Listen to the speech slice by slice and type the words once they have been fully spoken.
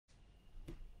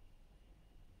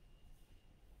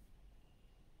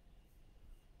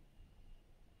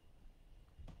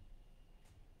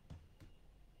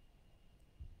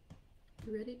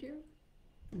You ready, dear?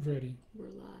 Ready. We're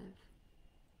live.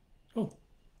 Oh,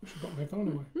 I should put my phone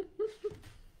away.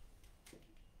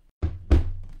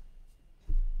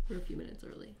 We're a few minutes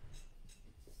early.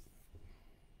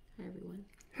 Hi, everyone.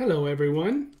 Hello,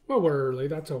 everyone. Well, we're early.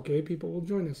 That's okay. People will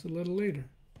join us a little later.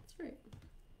 That's right.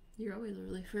 You're always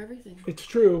early for everything. It's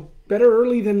true. Better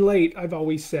early than late, I've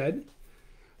always said.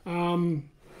 So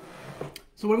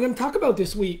what we're going to talk about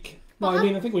this week. Well,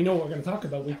 I think we know what we're going to talk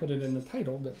about. We put it in the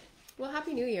title, but... Well,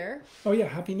 Happy New Year. Oh, yeah.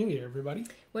 Happy New Year, everybody.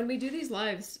 When we do these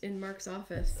lives in Mark's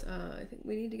office, I think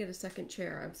we need to get a second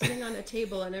chair. I'm sitting on a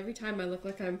table, and every time I look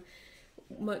like I'm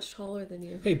much taller than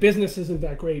you. Hey, business isn't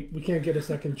that great. We can't get a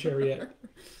second chair yet.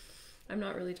 I'm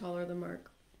not really taller than Mark,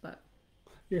 but...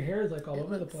 Your hair is like all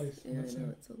over the place. Yeah, I know.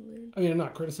 It's a weird... I mean, I'm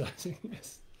not criticizing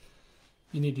this.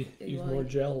 You need to use more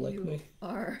gel like me. You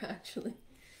are, actually.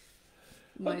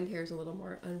 Mine hair's a little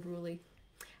more unruly.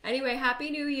 Anyway,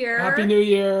 Happy New Year. Happy New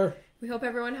Year. We hope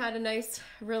everyone had a nice,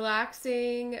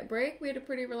 relaxing break. We had a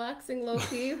pretty relaxing,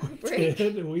 low-key break.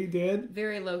 We did.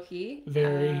 Very low-key.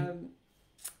 Very.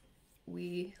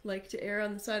 We like to err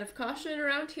on the side of caution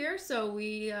around here, so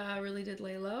we really did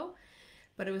lay low.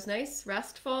 But it was nice,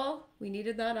 restful. We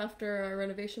needed that after our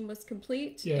renovation was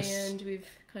complete. Yes. And we've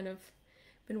kind of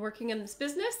been working in this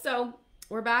business, so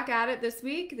we're back at it this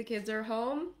week. The kids are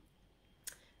home.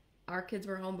 Our kids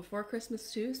were home before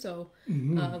Christmas too, so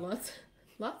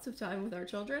lots of time with our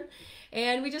children.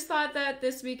 And we just thought that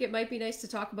this week it might be nice to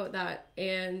talk about that.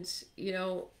 And, you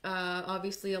know,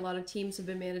 obviously a lot of teams have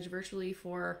been managed virtually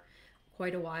for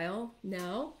quite a while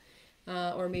now,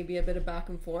 or maybe a bit of back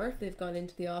and forth. They've gone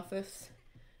into the office.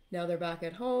 Now they're back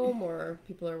at home, or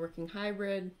people are working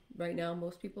hybrid. Right now,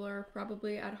 most people are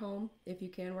probably at home if you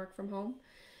can work from home.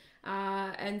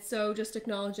 And so just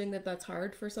acknowledging that that's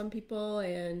hard for some people,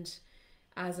 and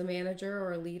as a manager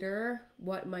or a leader,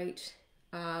 what might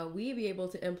we be able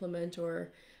to implement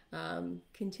or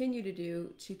continue to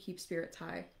do to keep spirits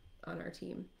high on our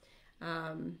team?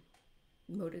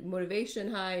 Motivation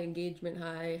high, engagement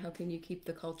high. How can you keep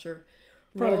the culture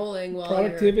rolling while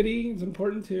productivity is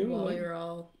important too. While you're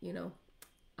all, you know,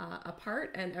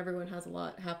 apart, and everyone has a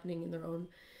lot happening in their own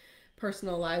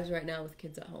personal lives right now with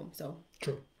kids at home. So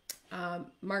true.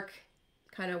 Mark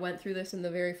kind of went through this in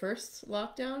the very first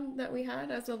lockdown that we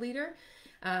had as a leader.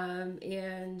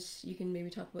 And you can maybe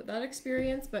talk about that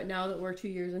experience. But now that we're 2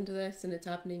 years into this and it's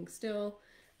happening still,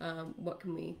 what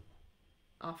can we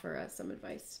offer as some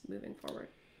advice moving forward?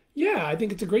 Yeah, I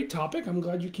think it's a great topic. I'm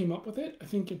glad you came up with it. I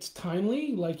think it's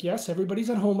timely. Like, yes, everybody's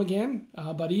at home again.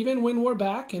 But even when we're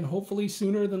back, and hopefully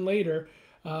sooner than later,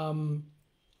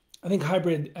 I think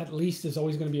hybrid at least is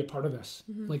always going to be a part of this.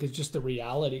 Mm-hmm. Like, it's just the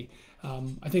reality.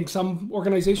 I think some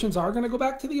organizations are going to go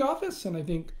back to the office, and I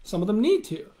think some of them need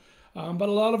to. But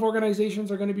a lot of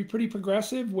organizations are going to be pretty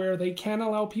progressive, where they can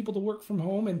allow people to work from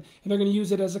home, and they're going to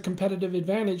use it as a competitive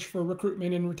advantage for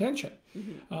recruitment and retention.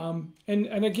 Mm-hmm.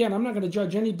 And again, I'm not going to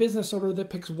judge any business owner that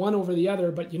picks one over the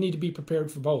other, but you need to be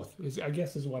prepared for both, I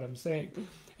guess is what I'm saying. Mm-hmm.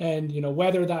 And, you know,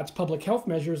 whether that's public health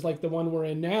measures like the one we're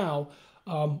in now,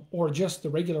 or just the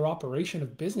regular operation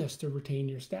of business to retain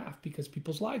your staff, because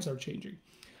people's lives are changing.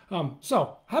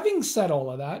 So having said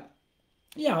all of that,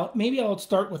 yeah, maybe I'll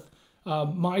start with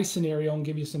my scenario and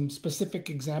give you some specific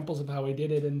examples of how I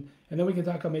did it. And then we can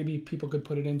talk about maybe people could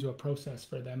put it into a process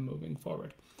for them moving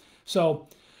forward. So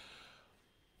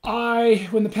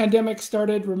when the pandemic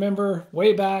started, remember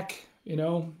way back, you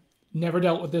know, never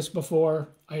dealt with this before.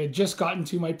 I had just gotten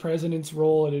to my president's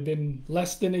role. It had been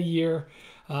less than a year.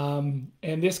 And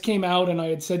this came out, and I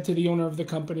had said to the owner of the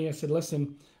company, I said,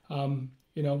 listen,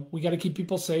 you know, we got to keep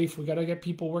people safe. We got to get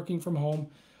people working from home.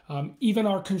 Even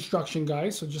our construction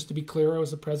guys. So just to be clear, I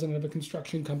was the president of a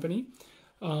construction company.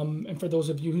 And for those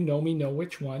of you who know me, know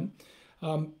which one.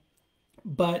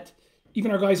 But even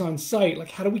our guys on site,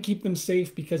 like, how do we keep them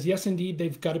safe? Because yes, indeed,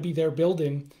 they've got to be there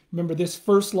building. Remember, this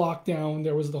first lockdown,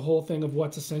 there was the whole thing of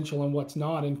what's essential and what's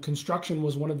not. And construction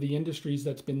was one of the industries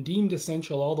that's been deemed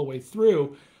essential all the way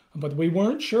through. But we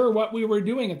weren't sure what we were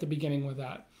doing at the beginning with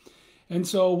that. And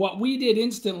so what we did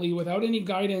instantly, without any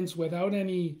guidance, without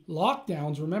any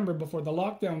lockdowns, remember, before the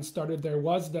lockdown started, there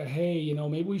was the, hey, you know,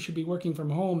 maybe we should be working from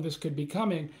home. This could be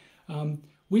coming.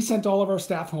 We sent all of our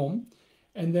staff home,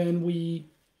 and then we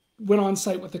went on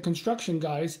site with the construction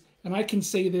guys. And I can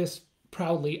say this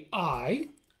proudly, I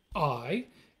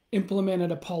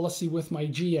implemented a policy with my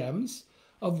GMs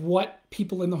of what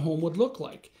people in the home would look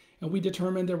like. And we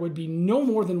determined there would be no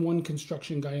more than one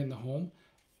construction guy in the home,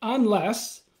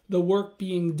 unless the work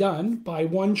being done by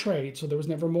one trade. So there was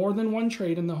never more than one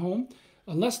trade in the home,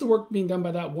 unless the work being done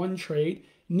by that one trade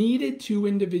needed two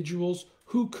individuals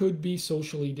who could be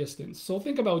socially distanced. So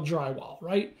think about drywall,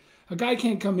 right? A guy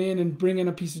can't come in and bring in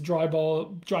a piece of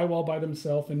drywall by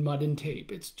themselves and mud and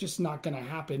tape. It's just not going to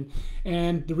happen.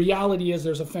 And the reality is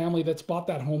there's a family that's bought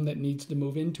that home that needs to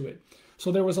move into it.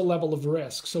 So there was a level of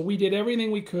risk. So we did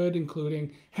everything we could,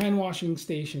 including hand washing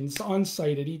stations on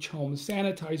site at each home,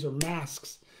 sanitizer,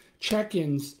 masks,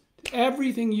 check-ins,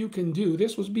 everything you can do.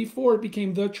 This was before it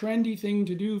became the trendy thing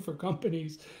to do for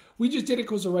companies. We just did it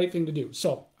because it was the right thing to do.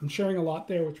 So I'm sharing a lot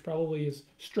there, which probably is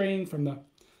straying from the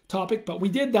topic, but we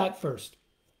did that first.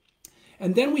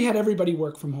 And then we had everybody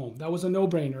work from home. That was a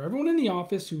no-brainer. Everyone in the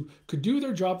office who could do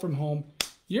their job from home,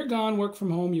 you're gone, work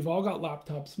from home. You've all got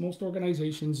laptops. Most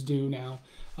organizations do now.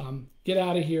 Get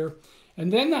out of here.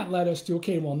 And then that led us to,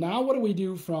 okay, well, now what do we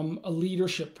do from a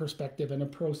leadership perspective and a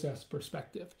process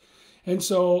perspective? And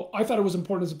so I thought it was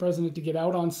important as a president to get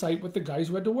out on site with the guys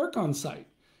who had to work on site.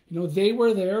 You know, they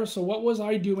were there. So what was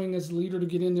I doing as a leader to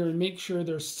get in there and make sure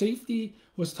their safety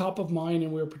was top of mind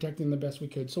and we were protecting them the best we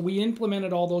could? So we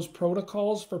implemented all those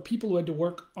protocols for people who had to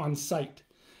work on site.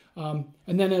 And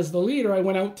then as the leader, I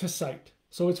went out to site.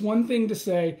 So it's one thing to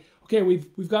say, okay,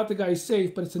 we've got the guys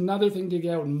safe, but it's another thing to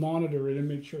get out and monitor it and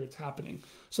make sure it's happening.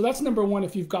 So that's number one.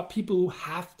 If you've got people who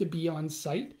have to be on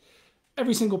site,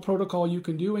 every single protocol you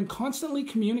can do and constantly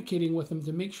communicating with them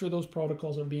to make sure those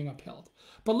protocols are being upheld.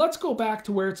 But let's go back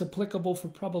to where it's applicable for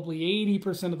probably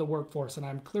 80% of the workforce, and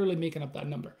I'm clearly making up that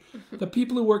number. The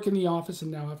people who work in the office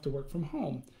and now have to work from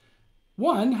home.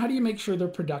 One, how do you make sure they're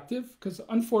productive? Because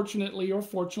unfortunately or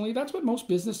fortunately, that's what most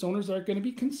business owners are going to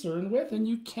be concerned with, and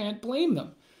you can't blame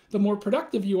them. The more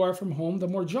productive you are from home, the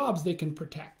more jobs they can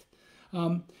protect.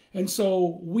 And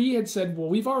so we had said, well,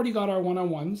 we've already got our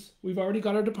one-on-ones. We've already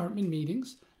got our department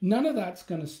meetings. None of that's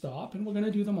going to stop, and we're going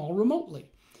to do them all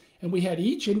remotely. And we had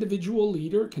each individual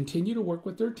leader continue to work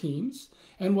with their teams.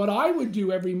 And what I would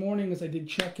do every morning is I did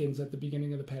check-ins at the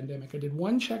beginning of the pandemic. I did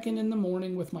one check-in in the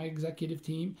morning with my executive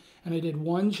team, and I did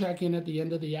one check-in at the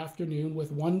end of the afternoon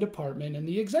with one department and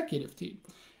the executive team.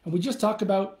 And we just talked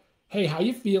about, hey, how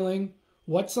you feeling?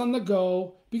 What's on the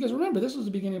go? Because remember, this was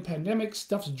the beginning of the pandemic.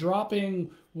 Stuff's dropping.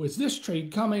 Was this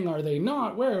trade coming? Are they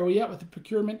not? Where are we at with the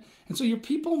procurement? And so your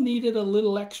people needed a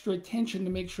little extra attention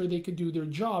to make sure they could do their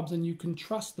jobs and you can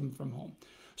trust them from home.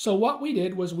 So what we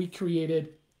did was we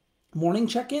created morning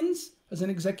check-ins as an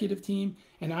executive team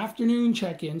and afternoon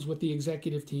check-ins with the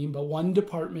executive team, but one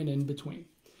department in between.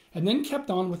 And then kept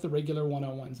on with the regular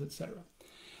one-on-ones, etc.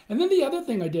 And then the other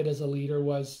thing I did as a leader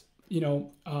was,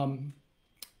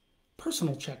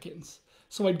 personal check-ins.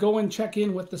 So I'd go and check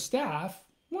in with the staff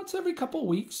once every couple of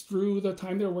weeks through the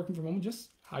time they were working from home, just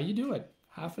how you doing?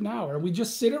 Half an hour. We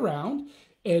just sit around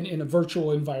and in a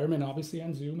virtual environment, obviously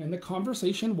on Zoom, and the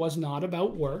conversation was not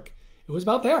about work. It was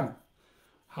about them.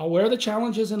 Where are the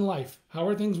challenges in life? How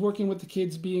are things working with the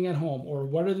kids being at home? Or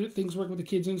what are the things working with the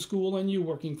kids in school and you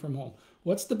working from home?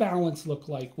 What's the balance look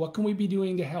like? What can we be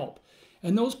doing to help?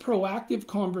 And those proactive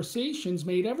conversations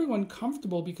made everyone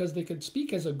comfortable because they could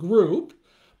speak as a group.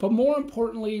 But more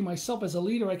importantly, myself as a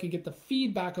leader, I could get the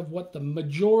feedback of what the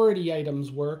majority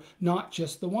items were, not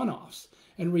just the one-offs,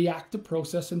 and react to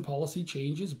process and policy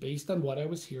changes based on what I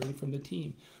was hearing from the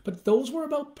team. But those were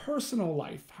about personal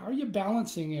life. How are you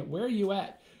balancing it? Where are you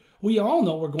at? We all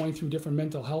know we're going through different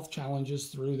mental health challenges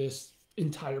through this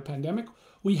entire pandemic.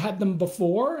 We had them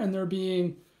before, and they're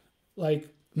being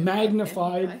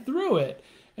magnified through it.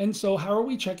 And so how are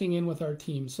we checking in with our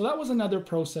team? So that was another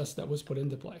process that was put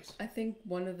into place. I think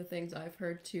one of the things I've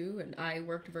heard too, and I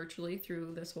worked virtually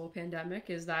through this whole pandemic,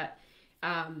 is that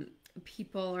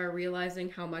people are realizing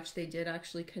how much they did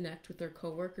actually connect with their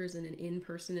coworkers in an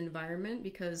in-person environment,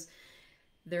 because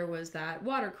there was that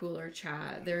water cooler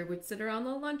chat. They would sit around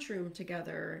the lunchroom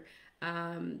together.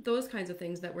 Those kinds of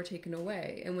things that were taken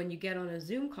away. And when you get on a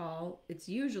Zoom call, it's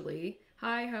usually,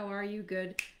 hi, how are you?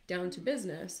 Good, down to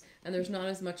business. And there's not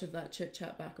as much of that chit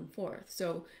chat back and forth.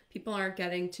 So people aren't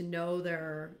getting to know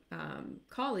their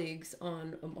colleagues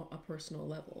on a personal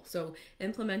level. So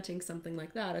implementing something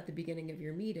like that at the beginning of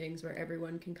your meetings, where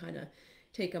everyone can kind of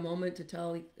take a moment to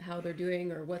tell how they're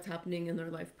doing or what's happening in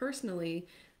their life personally.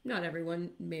 Not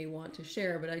everyone may want to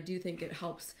share, but I do think it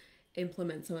helps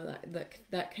implement some of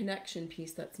that connection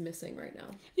piece that's missing right now.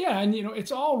 Yeah, and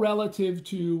it's all relative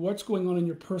to what's going on in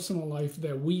your personal life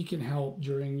that we can help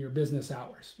during your business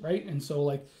hours, right? And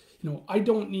so I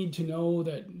don't need to know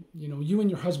that you and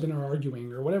your husband are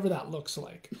arguing or whatever that looks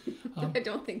like. I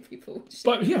don't think people would.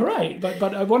 But yeah, right.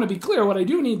 But I want to be clear. What I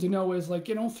do need to know is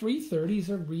 3:30 is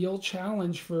a real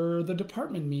challenge for the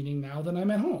department meeting now that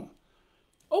I'm at home.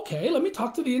 okay, let me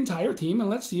talk to the entire team and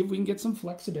let's see if we can get some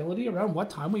flexibility around what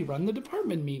time we run the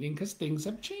department meeting because things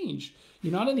have changed.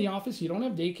 You're not in the office, you don't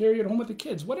have daycare, you're at home with the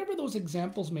kids, whatever those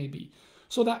examples may be.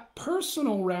 So that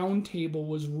personal roundtable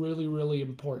was really, really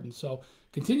important. So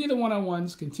continue the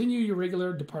one-on-ones, continue your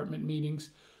regular department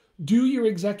meetings, do your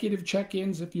executive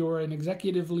check-ins if you're an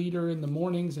executive leader in the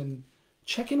mornings, and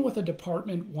check in with a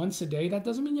department once a day. That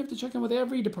doesn't mean you have to check in with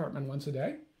every department once a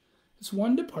day. It's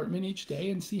one department each day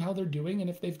and see how they're doing and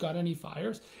if they've got any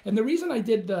fires. And the reason I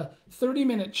did the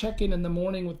 30-minute check-in in the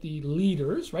morning with the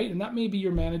leaders, right, and that may be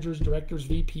your managers, directors,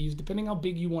 VPs, depending how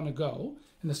big you want to go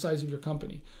and the size of your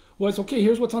company, was, okay,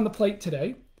 here's what's on the plate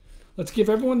today. Let's give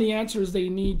everyone the answers they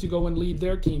need to go and lead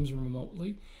their teams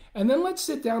remotely. And then let's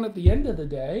sit down at the end of the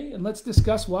day and let's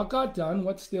discuss what got done,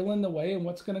 what's still in the way, and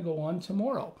what's going to go on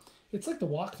tomorrow. It's like the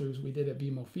walkthroughs we did at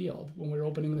BMO Field when we were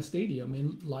opening the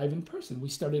stadium live in person. We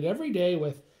started every day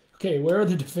with, okay, where are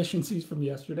the deficiencies from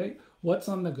yesterday? What's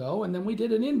on the go? And then we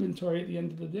did an inventory at the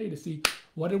end of the day to see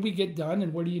what did we get done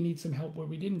and where do you need some help where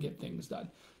we didn't get things done.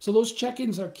 So those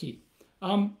check-ins are key.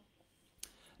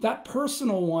 That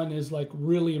personal one is like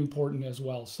really important as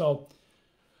well. So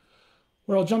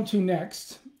where I'll jump to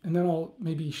next, and then I'll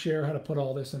maybe share how to put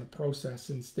all this in a process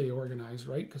and stay organized,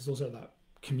 right? Because those are the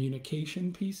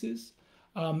communication pieces.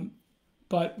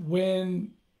 But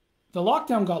when the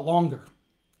lockdown got longer,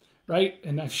 right?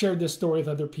 And I've shared this story with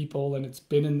other people, and it's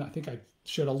been in, I think I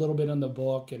shared a little bit in the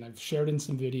book, and I've shared in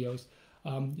some videos.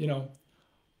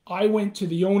 I went to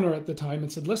the owner at the time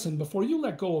and said, listen, before you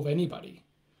let go of anybody,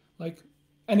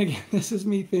 and again, this is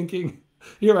me thinking,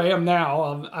 here I am now,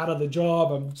 I'm out of the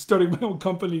job, I'm starting my own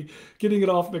company, getting it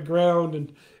off the ground,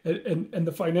 and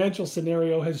the financial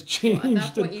scenario has changed. Well,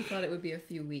 at that point, you thought it would be a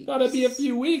few weeks. Thought it'd be a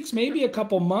few weeks, maybe a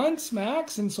couple months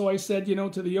max. And so I said,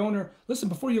 to the owner, listen,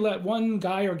 before you let one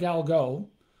guy or gal go,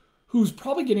 who's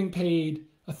probably getting paid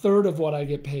a third of what I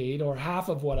get paid or half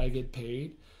of what I get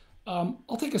paid,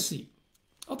 I'll take a seat.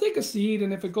 I'll take a seat,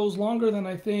 and if it goes longer than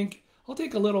I think, I'll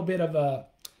take a little bit of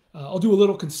I'll do a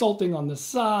little consulting on the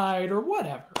side or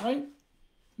whatever, right?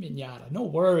 Mignata, no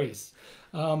worries.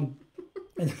 And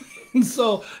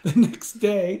so the next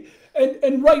day,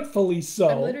 and rightfully so.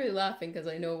 I'm literally laughing because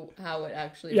I know how it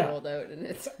actually rolled out, and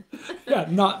it's yeah,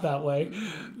 not that way.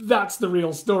 That's the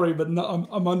real story, but no,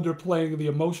 I'm underplaying the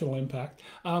emotional impact.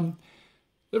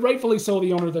 Rightfully so,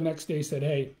 the owner the next day said,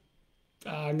 hey,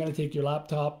 I'm going to take your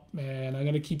laptop and I'm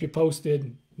going to keep you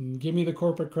posted. And give me the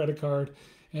corporate credit card,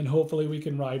 and hopefully we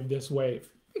can ride this wave.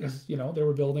 Because, they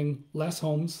were building less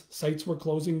homes. Sites were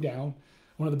closing down.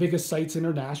 One of the biggest sites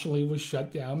internationally was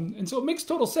shut down. And so it makes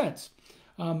total sense.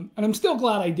 And I'm still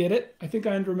glad I did it. I think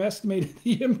I underestimated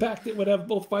the impact it would have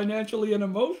both financially and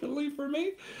emotionally for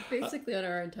me. Basically on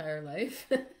our entire life.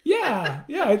 yeah,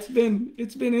 it's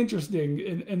been interesting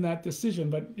in that decision.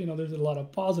 But, there's a lot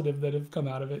of positive that have come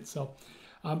out of it. So,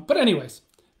 but anyways,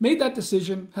 made that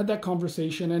decision, had that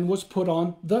conversation, and was put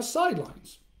on the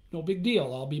sidelines. No big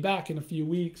deal. I'll be back in a few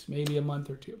weeks, maybe a month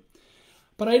or two.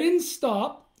 But I didn't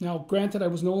stop. Now, granted, I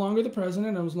was no longer the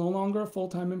president. I was no longer a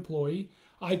full-time employee.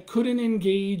 I couldn't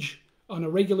engage on a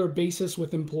regular basis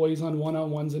with employees on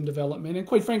one-on-ones and development. And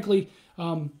quite frankly,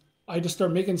 I just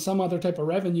started making some other type of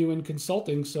revenue in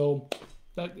consulting. So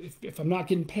that if I'm not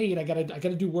getting paid, I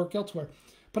gotta do work elsewhere.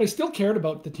 But I still cared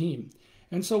about the team.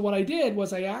 And so what I did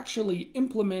was I actually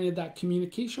implemented that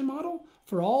communication model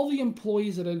for all the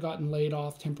employees that had gotten laid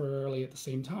off temporarily at the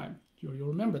same time. You'll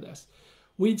remember this.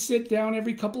 We'd sit down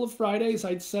every couple of Fridays.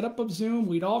 I'd set up a Zoom.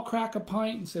 We'd all crack a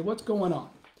pint and say, what's going on?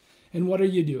 And what are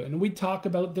you doing? And we'd talk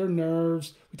about their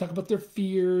nerves. We talk about their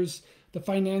fears, the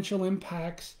financial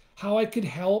impacts, how I could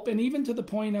help, and even to the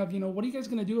point of, what are you guys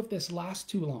going to do if this lasts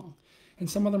too long? And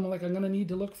some of them are like, I'm going to need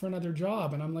to look for another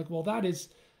job. And I'm like, well, that is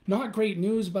not great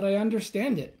news, but I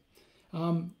understand it.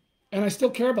 And I still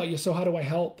care about you, so how do I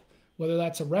help? Whether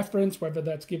that's a reference, whether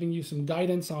that's giving you some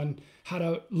guidance on how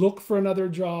to look for another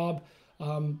job,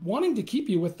 wanting to keep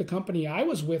you with the company I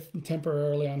was with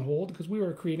temporarily on hold because we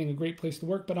were creating a great place to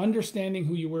work, but understanding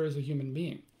who you were as a human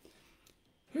being.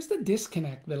 Here's the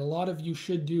disconnect that a lot of you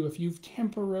should do if you've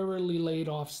temporarily laid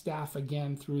off staff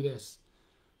again through this.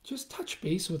 Just touch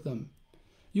base with them.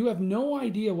 You have no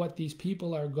idea what these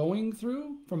people are going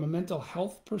through from a mental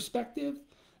health perspective,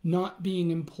 not being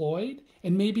employed,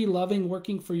 and maybe loving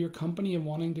working for your company and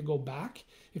wanting to go back.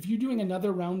 If you're doing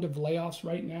another round of layoffs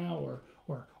right now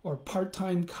or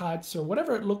part-time cuts or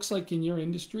whatever it looks like in your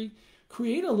industry,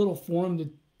 create a little forum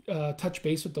to touch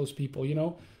base with those people.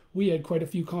 We had quite a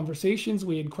few conversations.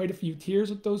 We had quite a few tears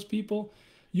with those people.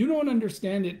 You don't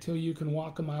understand it till you can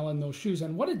walk a mile in those shoes.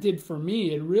 And what it did for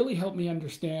me, it really helped me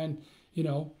understand,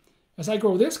 as I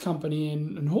grow this company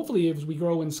and hopefully as we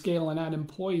grow and scale and add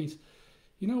employees,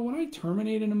 when I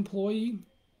terminate an employee,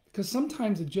 because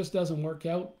sometimes it just doesn't work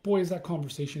out, boy, is that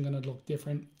conversation going to look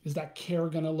different? Is that care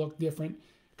going to look different?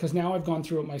 Because now I've gone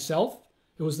through it myself.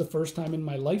 It was the first time in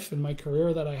my life, in my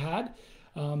career that I had,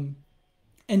 and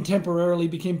temporarily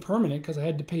became permanent because I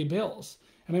had to pay bills.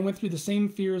 And I went through the same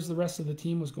fears the rest of the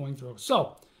team was going through.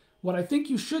 So what I think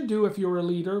you should do if you're a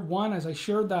leader, one, as I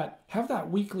shared that, have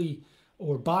that weekly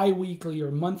or bi-weekly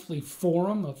or monthly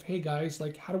forum of, hey guys,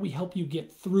 like, how do we help you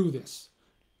get through this?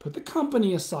 Put the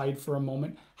company aside for a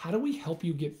moment. How do we help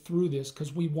you get through this?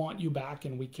 Because we want you back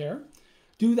and we care.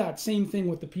 Do that same thing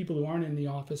with the people who aren't in the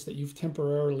office that you've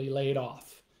temporarily laid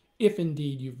off, if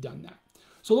indeed you've done that.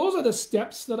 So those are the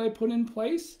steps that I put in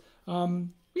place.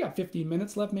 We got 15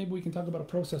 minutes left. Maybe we can talk about a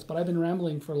process, but I've been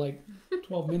rambling for like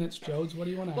 12 minutes, Jodes. What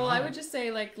do you want to add? Well, I would just say,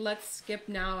 like, let's skip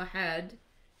now ahead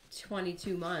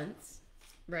 22 months,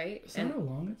 right? Is that how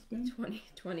long it's been?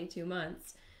 22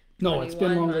 months. No, it's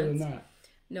been longer than that.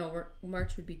 No,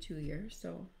 March would be 2 years,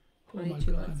 so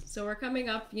 22 months. So we're coming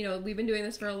up, we've been doing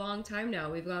this for a long time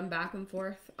now. We've gone back and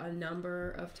forth a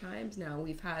number of times now.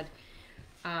 We've had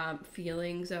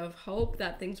feelings of hope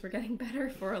that things were getting better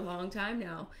for a long time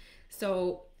now.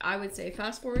 So I would say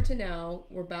fast forward to now,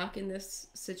 we're back in this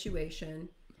situation.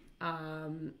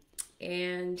 And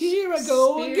here I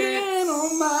go again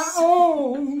on my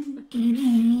own.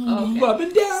 Okay. Up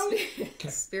and down. Okay.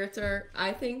 Spirits are,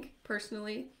 I think,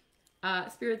 personally,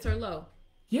 spirits are low.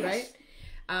 Yes. Right?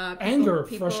 Anger,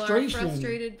 people frustration. Are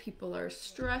frustrated. People are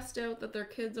stressed out that their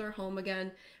kids are home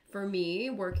again. For me,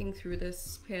 working through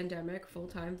this pandemic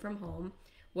full-time from home,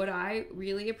 what I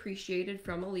really appreciated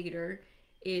from a leader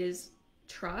is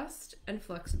trust and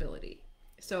flexibility.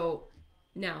 So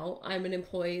now I'm an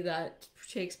employee that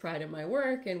takes pride in my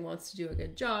work and wants to do a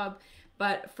good job.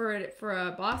 But for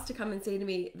a boss to come and say to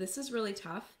me, this is really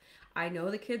tough. I know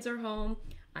the kids are home.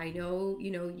 I know,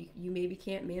 you maybe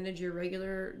can't manage your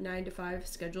regular 9-to-5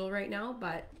 schedule right now,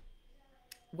 but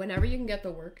whenever you can get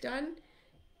the work done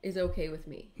is okay with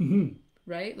me. Mm-hmm.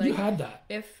 Right? Like, you had that.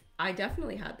 If I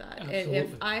definitely had that. Absolutely. And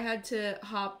if I had to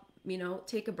hop,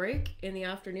 take a break in the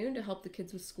afternoon to help the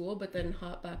kids with school, but then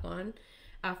hop back on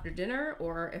after dinner,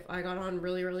 or if I got on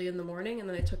really early in the morning and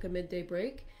then I took a midday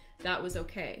break, that was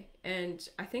okay. And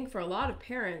I think for a lot of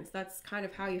parents, that's kind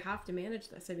of how you have to manage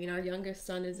this. I mean, our youngest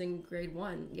son is in grade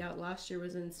 1. Yeah, last year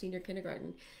was in senior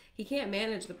kindergarten. He can't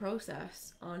manage the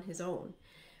process on his own.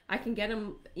 I can get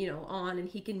him, on and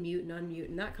he can mute and unmute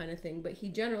and that kind of thing, but he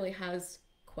generally has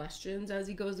questions as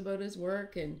he goes about his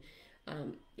work, and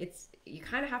you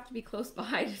kind of have to be close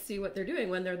by to see what they're doing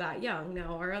when they're that young.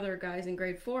 Now, our other guy's in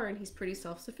grade 4 and he's pretty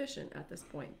self-sufficient at this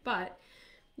point, but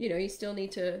you still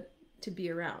need to be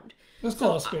around. Let's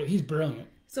call it spirit. He's brilliant.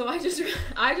 So I just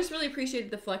really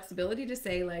appreciated the flexibility to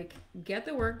say, like, get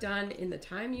the work done in the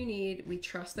time you need. We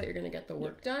trust that you're going to get the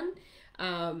work done.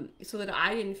 So that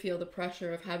I didn't feel the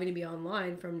pressure of having to be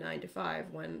online from 9 to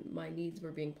 5 when my needs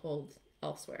were being pulled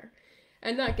elsewhere.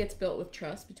 And that gets built with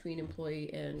trust between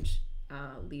employee and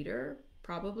leader,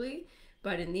 probably.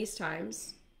 But in these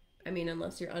times, I mean,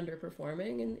 unless you're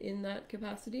underperforming in that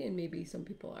capacity, and maybe some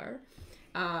people are,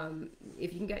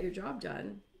 if you can get your job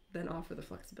done, then offer the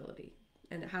flexibility.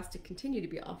 And it has to continue to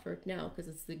be offered now because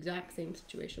it's the exact same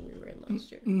situation we were in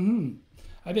last year. Mm-hmm.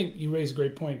 I think you raise a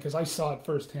great point because I saw it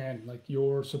firsthand. Like,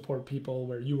 your support people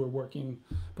where you were working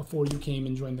before you came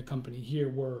and joined the company here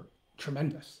were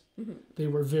tremendous. Mm-hmm. They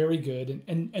were very good.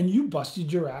 And you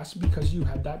busted your ass because you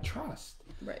had that trust.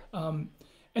 Right.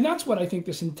 And that's what I think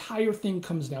this entire thing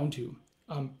comes down to.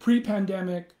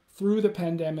 Pre-pandemic, through the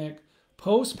pandemic,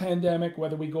 post-pandemic,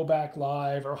 whether we go back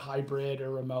live or hybrid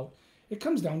or remote, it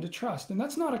comes down to trust. And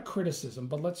that's not a criticism,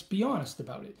 but let's be honest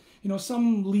about it.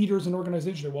 Some leaders and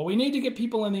organizations are, well, we need to get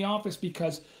people in the office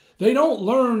because they don't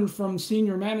learn from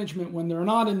senior management when they're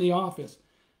not in the office.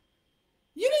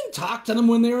 You didn't talk to them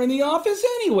when they were in the office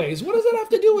anyways. What does that have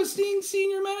to do with seeing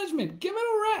senior management? Give it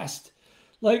a rest.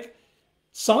 Like,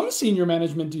 some senior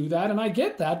management do that, and I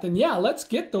get that. Then yeah, let's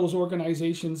get those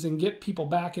organizations and get people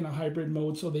back in a hybrid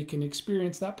mode so they can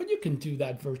experience that. But you can do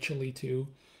that virtually too.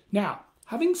 Now,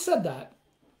 having said that,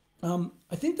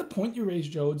 I think the point you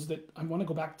raised, Jodes, that I want to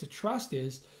go back to trust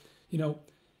is, so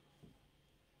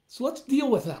let's deal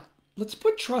with that. Let's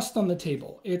put trust on the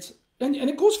table. And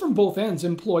it goes from both ends,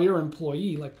 employer,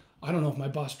 employee. Like, I don't know if my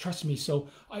boss trusts me, so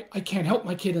I can't help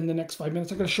my kid in the next 5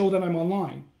 minutes. I got to show that I'm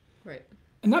online. Right.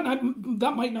 And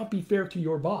that might not be fair to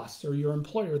your boss or your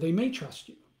employer. They may trust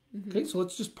you. Mm-hmm. Okay, so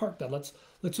let's just park that.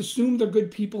 Let's assume they're good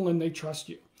people and they trust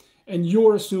you. And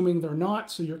you're assuming they're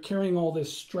not, so you're carrying all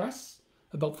this stress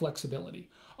about flexibility.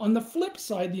 On the flip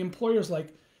side, the employer's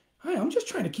like, Hey, I'm just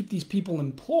trying to keep these people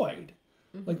employed.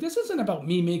 Like, this isn't about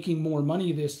me making more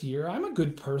money this year. I'm a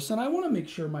good person. I want to make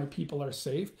sure my people are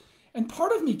safe. And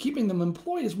part of me keeping them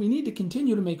employed is we need to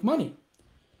continue to make money.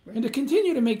 Right. And to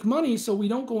continue to make money so we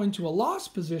don't go into a loss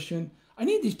position, I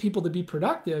need these people to be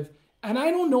productive. And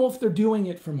I don't know if they're doing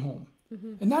it from home.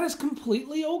 And that is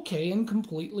completely okay and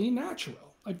completely natural.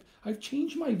 I've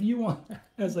changed my view on that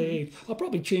as I age. I'll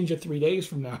probably change it 3 days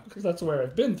from now because that's where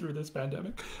I've been through this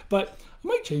pandemic. But I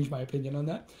might change my opinion on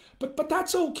that. But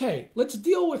that's okay. Let's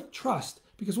deal with trust,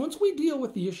 because once we deal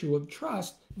with the issue of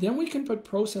trust, then we can put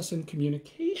process and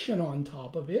communication on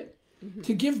top of it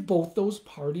to give both those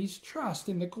parties trust.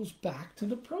 And that goes back to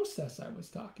the process I was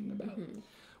talking about.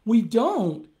 We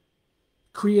don't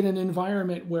create an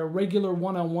environment where regular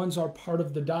one-on-ones are part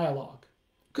of the dialogue,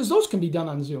 because those can be done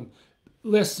on Zoom.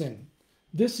 Listen,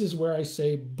 this is where I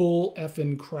say bull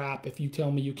effing crap if you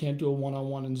tell me you can't do a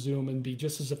one-on-one in Zoom and be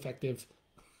just as effective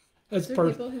as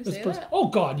person. Oh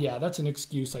God, yeah, that's an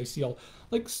excuse I see.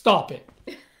 Like, stop it.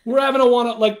 We're having a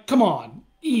like, come on,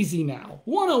 easy now.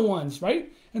 One-on-ones,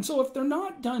 right? And so if they're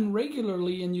not done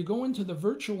regularly and you go into the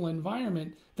virtual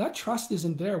environment, that trust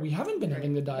isn't there. We haven't been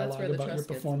having the dialogue about your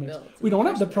performance. We don't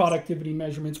have the productivity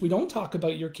measurements. We don't talk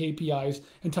about your KPIs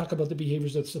and talk about the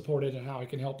behaviors that support it and how I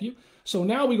can help you. So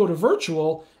now we go to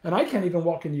virtual, and I can't even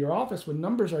walk into your office when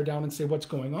numbers are down and say, what's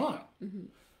going on?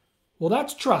 Well,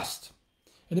 that's trust.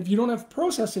 And if you don't have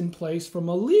process in place from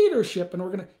a leadership,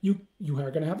 and you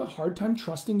are gonna have a hard time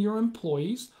trusting your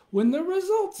employees when the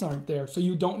results aren't there. So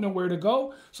you don't know where to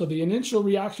go. So the initial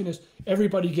reaction is,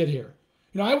 everybody get here.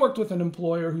 I worked with an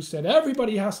employer who said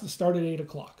everybody has to start at 8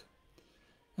 o'clock.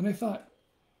 And I thought,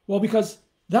 well, because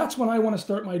that's when I want to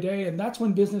start my day, and that's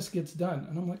when business gets done.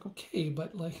 And I'm like, okay,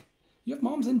 but like, you have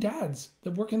moms and dads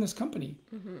that work in this company.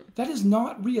 That is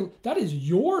not real. That is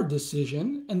your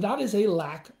decision, and that is a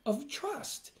lack of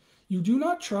trust. You do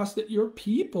not trust that your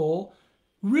people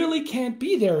really can't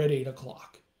be there at 8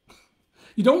 o'clock.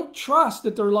 You don't trust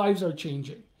that their lives are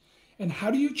changing. And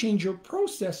how do you change your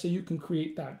process so you can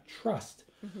create that trust?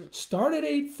 Start at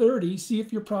 8:30, see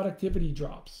if your productivity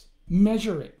drops.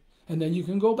 Measure it, and then you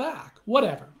can go back.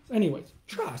 Whatever. Anyways,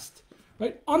 trust.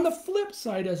 Right? On the flip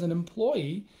side, as an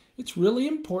employee, it's really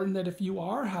important that if you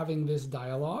are having this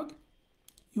dialogue,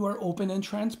 you are open and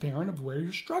transparent of where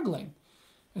you're struggling.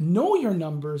 And know your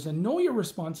numbers and know your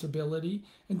responsibility,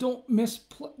 and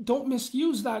don't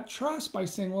misuse that trust by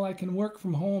saying, well, I can work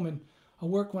from home and I'll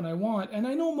work when I want. And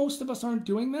I know most of us aren't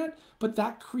doing that, but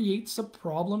that creates a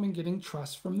problem in getting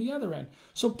trust from the other end.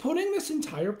 So putting this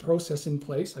entire process in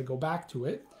place, I go back to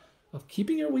it, of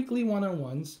keeping your weekly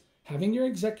one-on-ones, having your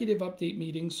executive update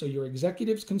meetings so your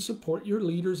executives can support your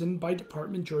leaders in by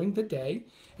department during the day,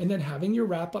 and then having your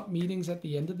wrap-up meetings at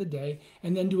the end of the day,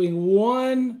 and then doing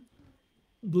one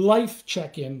life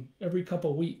check-in every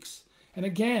couple of weeks. And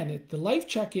again, the life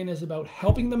check-in is about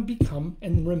helping them become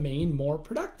and remain more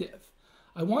productive.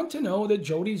 I want to know that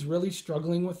Jody's really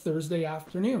struggling with Thursday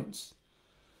afternoons.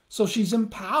 So she's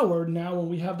empowered now when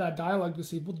we have that dialogue to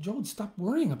say, well, Jody, stop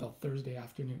worrying about Thursday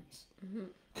afternoons.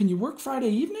 Can you work Friday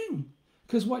evening?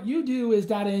 Because what you do is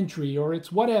data entry or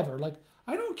it's whatever. Like,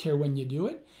 I don't care when you do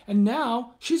it. And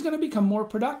now she's going to become more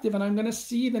productive, and I'm going to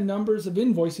see the numbers of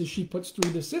invoices she puts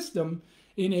through the system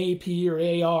in AP or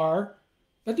AR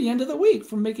at the end of the week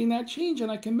from making that change,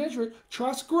 and I can measure it.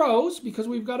 Trust grows because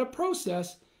we've got a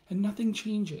process, and nothing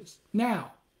changes.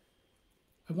 Now,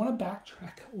 I want to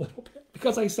backtrack a little bit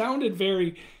because I sounded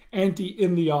very anti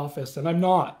in the office, and I'm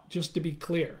not, just to be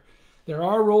clear. There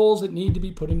are roles that need to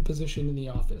be put in position in the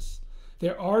office.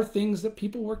 There are things that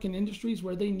people work in industries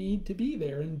where they need to be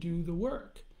there and do the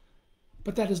work.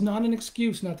 But that is not an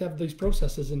excuse not to have these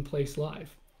processes in place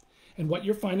live. And what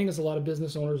you're finding is a lot of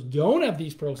business owners don't have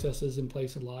these processes in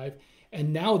place live,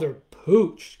 and now they're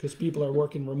pooched because people are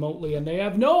working remotely and they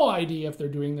have no idea if they're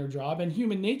doing their job. And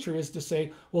human nature is to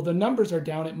say, well, the numbers are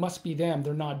down, it must be them.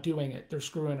 They're not doing it. They're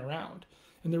screwing around.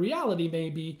 And the reality may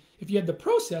be, if you had the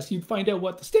process, you'd find out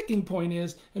what the sticking point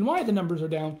is and why the numbers are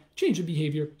down, change the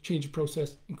behavior, change the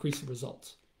process, increase the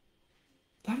results.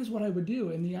 That is what I would do.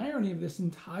 And the irony of this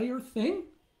entire thing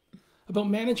about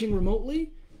managing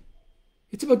remotely,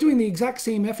 it's about doing the exact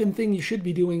same effing thing you should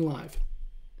be doing live.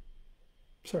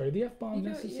 Sorry, the F-bomb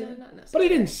necessary? Yeah, not necessary. But I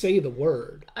didn't say the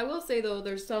word. I will say, though,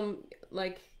 there's some,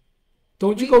 like...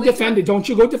 Don't you go defend it. Don't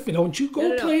you go defend. Don't you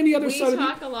go play on the other side of it. We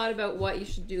talk a lot about what you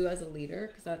should do as a leader,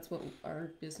 because that's what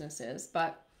our business is.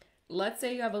 But let's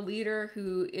say you have a leader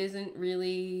who isn't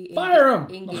really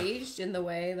engaged in the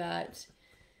way that...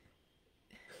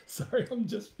 Sorry, I'm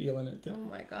just feeling it. Oh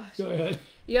my gosh. Go ahead.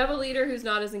 You have a leader who's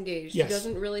not as engaged. Yes. He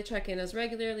doesn't really check in as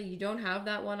regularly. You don't have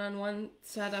that one-on-one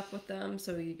set up with them,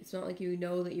 so it's not like you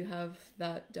know that you have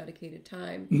that dedicated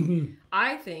time. Mm-hmm.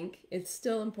 I think it's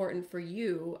still important for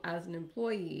you as an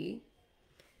employee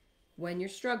when you're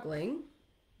struggling,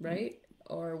 right?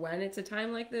 Or when it's a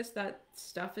time like this that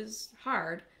stuff is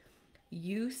hard,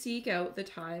 you seek out the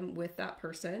time with that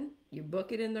person. You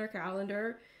book it in their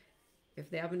calendar. If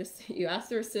they have you ask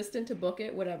their assistant to book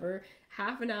it, whatever,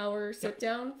 half an hour sit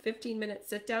down, 15-minute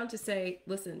sit down to say,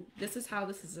 listen, this is how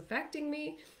this is affecting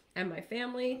me and my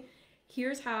family.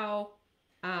 Here's how,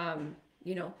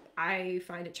 I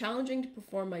find it challenging to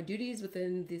perform my duties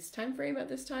within this time frame at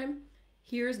this time.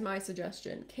 Here's my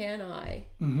suggestion. Can I?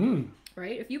 Mm-hmm.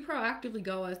 Right? If you proactively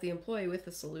go as the employee with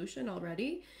a solution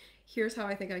already, here's how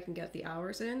I think I can get the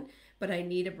hours in, but I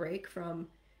need a break from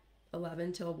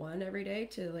 11 till 1 every day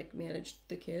to like manage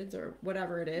the kids or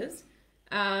whatever it is.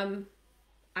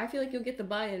 I feel like you'll get the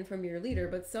buy-in from your leader,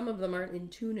 but some of them aren't in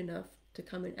tune enough to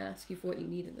come and ask you for what you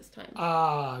need in this time.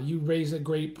 You raise a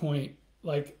great point.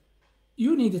 Like,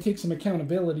 you need to take some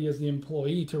accountability as the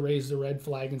employee to raise the red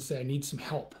flag and say, I need some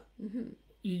help. Mm-hmm.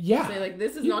 Yeah. Say like,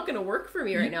 this is not going to work for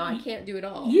me right now. I can't do it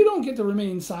all. You don't get to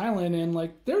remain silent, and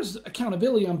like, there's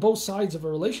accountability on both sides of a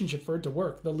relationship for it to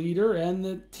work, the leader and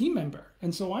the team member.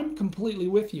 And so I'm completely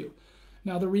with you.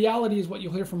 Now, the reality is what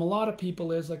you'll hear from a lot of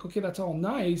people is like, okay, that's all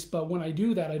nice, but when I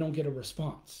do that, I don't get a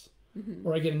response. Mm-hmm.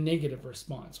 Or I get a negative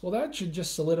response. Well, that should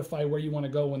just solidify where you want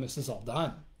to go when this is all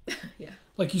done. Yeah.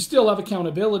 Like, you still have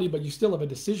accountability, but you still have a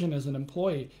decision as an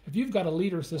employee. If you've got a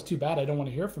leader who says, too bad, I don't want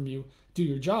to hear from you, do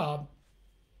your job.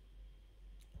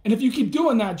 And if you keep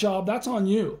doing that job, that's on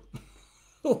you.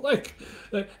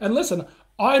 And listen,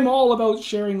 I'm all about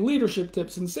sharing leadership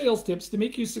tips and sales tips to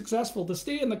make you successful, to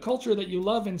stay in the culture that you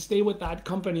love and stay with that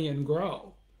company and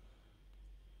grow.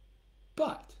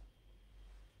 But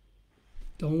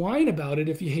don't whine about it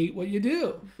if you hate what you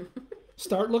do.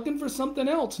 Start looking for something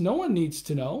else. No one needs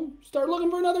to know. Start looking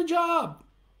for another job.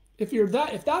 If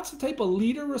that's the type of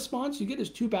leader response you get is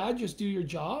too bad, just do your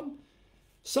job.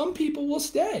 Some people will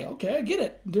stay. Okay, I get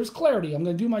it. There's clarity. I'm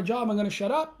going to do my job. I'm going to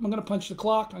shut up. I'm going to punch the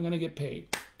clock. I'm going to get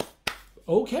paid.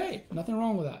 Okay, nothing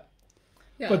wrong with that.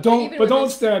 Yeah, but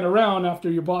don't stand around after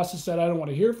your boss has said, I don't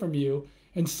want to hear from you,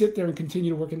 and sit there and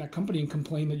continue to work in that company and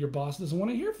complain that your boss doesn't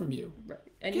want to hear from you. Right.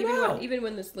 And even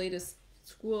when this latest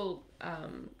school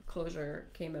closure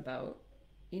came about,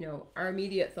 our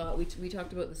immediate thought, we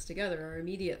talked about this together, our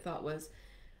immediate thought was,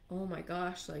 oh my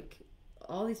gosh, like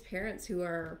all these parents who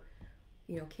are,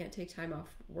 can't take time off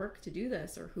work to do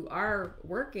this, or who are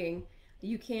working,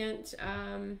 you can't,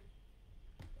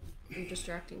 you're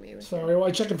distracting me. Sorry, well,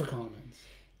 I'm checking for comments.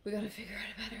 We got to figure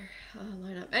out a better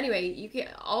lineup. Anyway,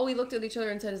 all we looked at each other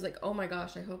and said is like, oh my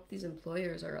gosh, I hope these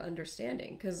employers are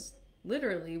understanding, because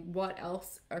literally what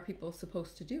else are people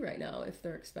supposed to do right now if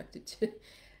they're expected to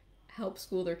help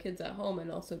school their kids at home and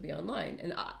also be online?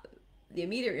 And the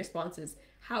immediate response is,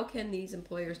 how can these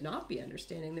employers not be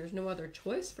understanding? There's no other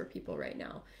choice for people right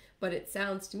now. But it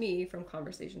sounds to me from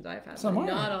conversations I've had that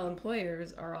not all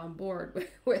employers are on board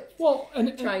with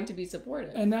trying to be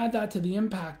supportive. And add that to the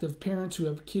impact of parents who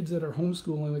have kids that are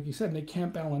homeschooling, like you said, and they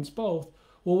can't balance both.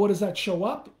 Well, what does that show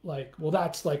up like? Well,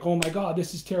 that's like, oh my God,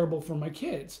 this is terrible for my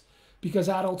kids. Because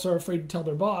adults are afraid to tell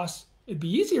their boss, it'd be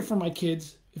easier for my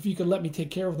kids if you could let me take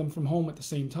care of them from home at the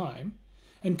same time.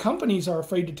 And companies are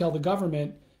afraid to tell the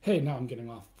government, hey, now I'm getting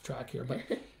off track here, but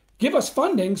give us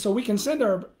funding so we can send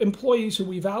our employees who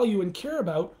we value and care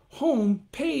about home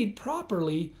paid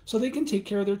properly so they can take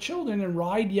care of their children and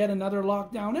ride yet another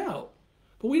lockdown out.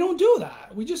 But we don't do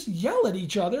that. We just yell at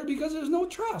each other because there's no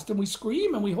trust, and we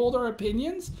scream and we hold our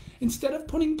opinions instead of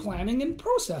putting planning and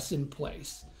process in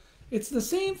place. It's the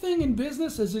same thing in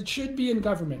business as it should be in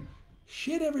government.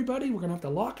 Shit, everybody, we're going to have to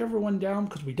lock everyone down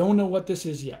because we don't know what this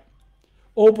is yet.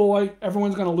 Oh boy,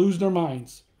 everyone's going to lose their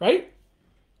minds, right?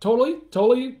 Totally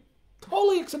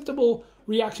acceptable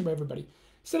reaction by everybody.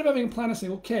 Instead of having a plan and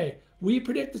saying, okay, we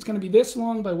predict it's going to be this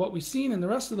long by what we've seen in the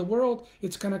rest of the world.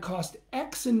 It's going to cost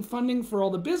X in funding for all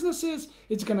the businesses.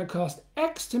 It's going to cost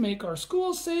X to make our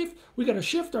schools safe. We got to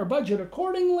shift our budget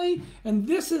accordingly. And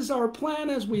this is our plan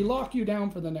as we lock you down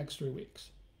for the next 3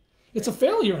 weeks. It's a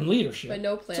failure in leadership. But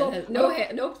no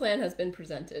plan has been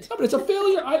presented. No, but it's a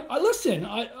failure. Listen,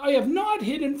 I have not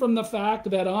hidden from the fact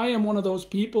that I am one of those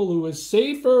people who is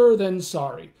safer than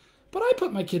sorry. But I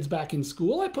put my kids back in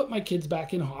school. I put my kids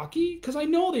back in hockey because I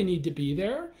know they need to be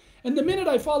there. And the minute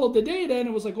I followed the data and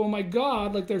it was like, oh my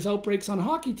God, like there's outbreaks on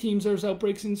hockey teams, there's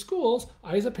outbreaks in schools,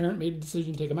 I as a parent made a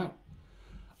decision to take them out.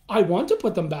 I want to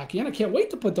put them back in. I can't wait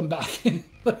to put them back in.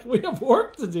 But we have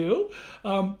work to do.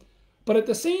 But at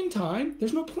the same time,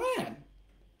 there's no plan.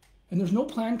 And there's no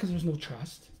plan because there's no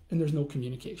trust and there's no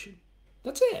communication.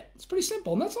 That's it. It's pretty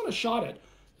simple. And that's not a shot at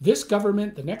this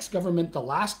government, the next government, the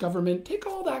last government. Take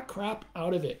all that crap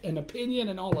out of it, and opinion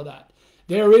and all of that.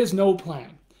 There is no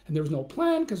plan. And there's no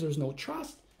plan because there's no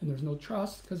trust. And there's no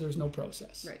trust because there's no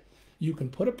process. Right. You can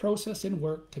put a process in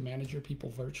work to manage your people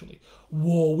virtually.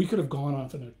 Whoa, we could have gone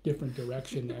off in a different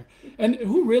direction there. And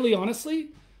who really, honestly,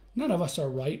 none of us are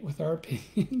right with our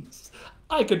opinions.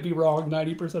 I could be wrong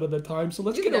 90% of the time. So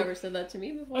let's You've never said that to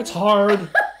me before. It's hard.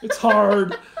 It's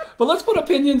hard. But let's put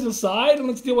opinions aside and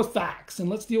let's deal with facts and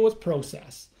let's deal with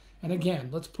process. And again,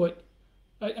 let's put,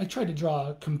 I tried to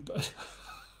draw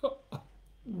a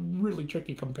really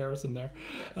tricky comparison there.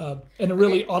 And a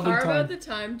really oddly carve timed. out the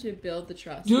time to build the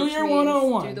trust. Do your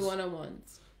one-on-ones. Do the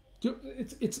one-on-ones.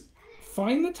 It's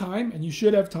find the time, and you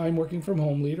should have time working from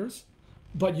home, leaders.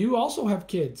 But you also have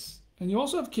kids. And you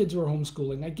also have kids who are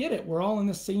homeschooling. I get it. We're all in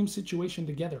the same situation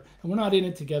together. And we're not in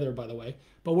it together, by the way.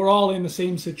 But we're all in the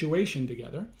same situation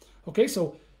together. Okay,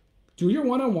 so do your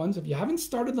one-on-ones. If you haven't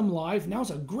started them live, now's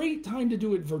a great time to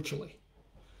do it virtually.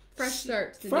 Fresh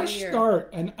start. Fresh start.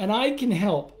 And I can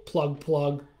help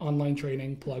plug online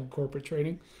training, plug corporate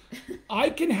training.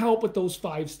 I can help with those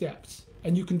 5 steps.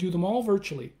 And you can do them all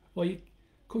virtually. Well,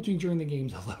 coaching during the game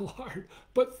is a little hard.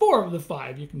 But 4 of the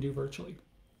 5 you can do virtually.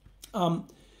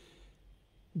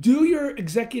 Do your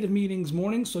executive meetings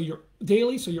morning, so you're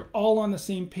daily, so you're all on the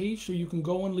same page, so you can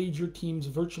go and lead your teams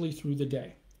virtually through the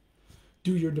day.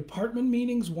 Do your department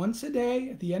meetings once a day,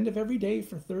 at the end of every day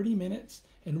for 30 minutes,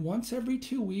 and once every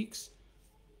 2 weeks,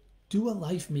 do a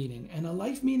life meeting. And a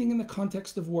life meeting in the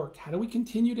context of work. How do we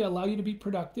continue to allow you to be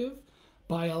productive?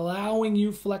 By allowing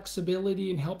you flexibility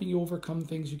and helping you overcome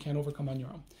things you can't overcome on your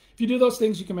own. If you do those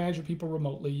things, you can manage your people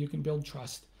remotely. You can build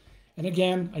trust. And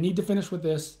again, I need to finish with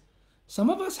this. Some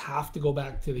of us have to go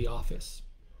back to the office.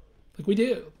 Like we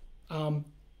do.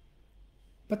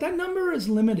 But that number is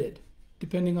limited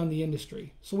depending on the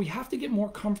industry. So we have to get more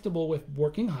comfortable with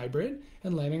working hybrid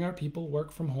and letting our people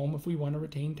work from home if we want to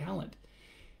retain talent.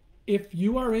 If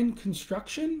you are in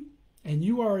construction and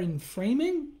you are in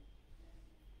framing,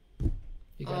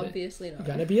 obviously not. You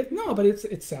gotta be no, but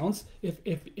it sounds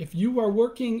if you are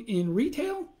working in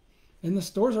retail and the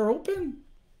stores are open,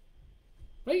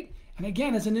 right? And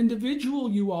again, as an individual,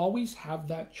 you always have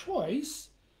that choice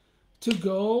to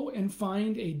go and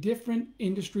find a different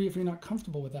industry if you're not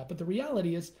comfortable with that. But the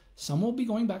reality is some will be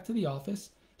going back to the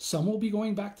office, some will be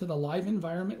going back to the live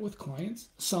environment with clients,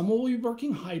 some will be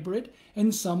working hybrid,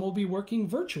 and some will be working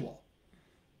virtual.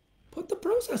 Put the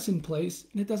process in place,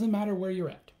 and it doesn't matter where you're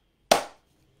at.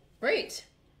 Right.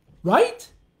 Right?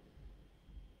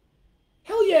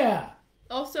 Hell yeah.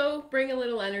 Also, bring a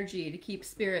little energy to keep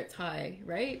spirits high,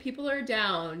 right? People are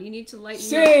down. You need to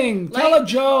lighten tell a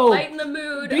joke. Lighten the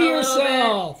mood. Be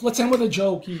yourself. Let's end with a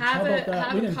joke each. How about that?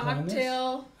 Have a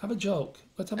cocktail. Have a joke.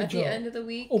 Let's have a joke. At the end of the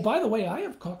week. Oh, by the way, I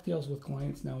have cocktails with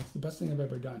clients now. It's the best thing I've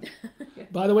ever done. Yeah.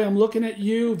 By the way, I'm looking at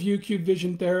you, ViewCube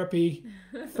Vision Therapy.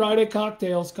 Friday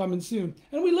cocktails coming soon.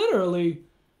 And we literally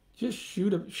just shoot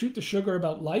the sugar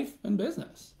about life and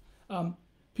business.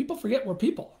 People forget we're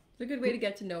people. It's a good way to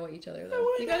get to know each other, though.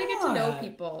 You gotta get to know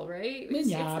people, right? It's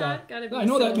not gotta be. I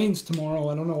know that means tomorrow.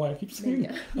 I don't know why I keep saying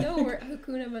that. No, we're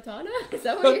Hakuna Matata. Is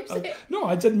that what you're saying? No,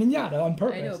 I said minada on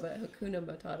purpose. I know, but Hakuna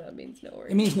Matata means no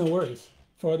worries. It means no worries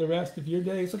for the rest of your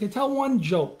days. Okay, tell one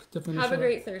joke to finish. Have a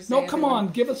great Thursday. No, come on,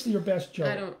 give us your best joke.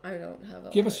 I don't have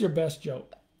a. Give us your best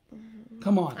joke.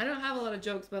 Come on. I don't have a lot of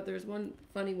jokes, but there's one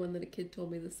funny one that a kid told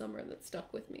me this summer that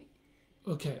stuck with me.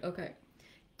 Okay.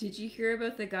 Did you hear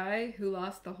about the guy who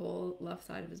lost the whole left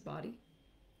side of his body?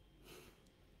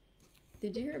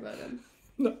 Did you hear about him?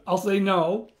 No, I'll say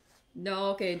no. No,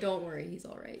 okay, don't worry. He's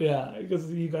all right. Yeah,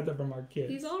 because you got that from our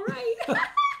kids. He's all right.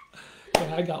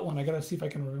 Okay, I got one. I got to see if I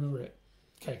can remember it.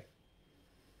 Okay.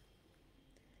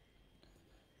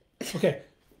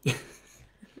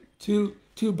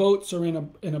 Two boats are in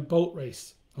a boat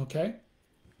race. Okay.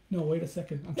 No, wait a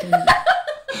second.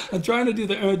 I'm trying to do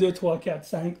the 1, 2, 3 cat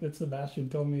sank that Sebastian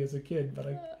told me as a kid, but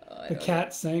the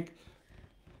cat sank.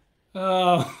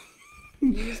 You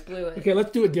just blew it. Okay,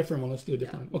 let's do a different one.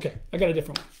 One. Okay, I got a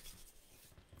different one.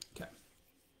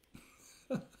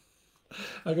 Okay.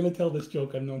 I'm going to tell this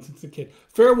joke I've known since a kid.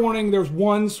 Fair warning, there's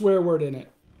one swear word in it.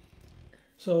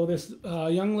 So this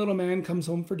young little man comes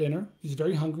home for dinner. He's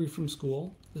very hungry from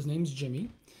school. His name's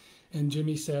Jimmy. And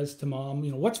Jimmy says to Mom,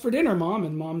 what's for dinner, Mom?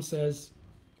 And Mom says,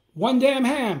 1 damn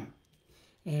ham.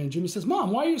 And Jimmy says,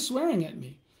 Mom, why are you swearing at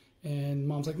me? And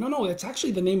Mom's like, no, that's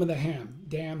actually the name of the ham.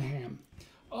 Damn ham.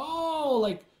 Oh,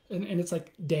 like And it's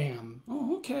like, damn.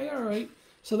 Oh, okay, all right.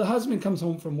 So the husband comes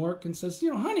home from work and says,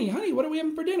 honey, what are we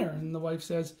having for dinner? And the wife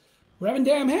says, we're having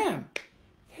damn ham.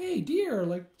 Hey, dear,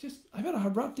 I've had a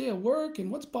rough day at work,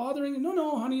 and what's bothering you?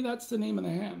 No, honey, that's the name of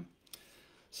the ham.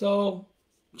 So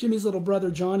Jimmy's little brother,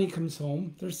 Johnny, comes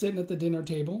home. They're sitting at the dinner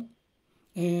table,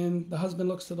 and the husband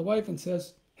looks to the wife and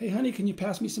says, hey, honey, can you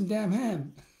pass me some damn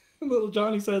ham? And little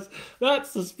Johnny says,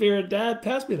 that's the spirit, Dad.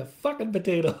 Pass me the fucking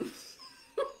potatoes.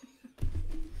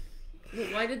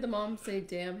 Why did the mom say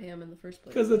damn ham in the first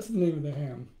place? Because that's the name of the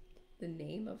ham. The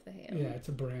name of the ham? Yeah, it's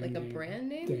a brand name. Like a brand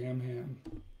name? Damn ham.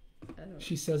 I don't know.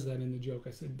 She says that in the joke.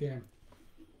 I said, damn.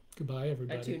 Goodbye,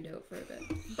 everybody. I tuned out for a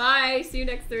bit. Bye. See you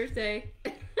next Thursday.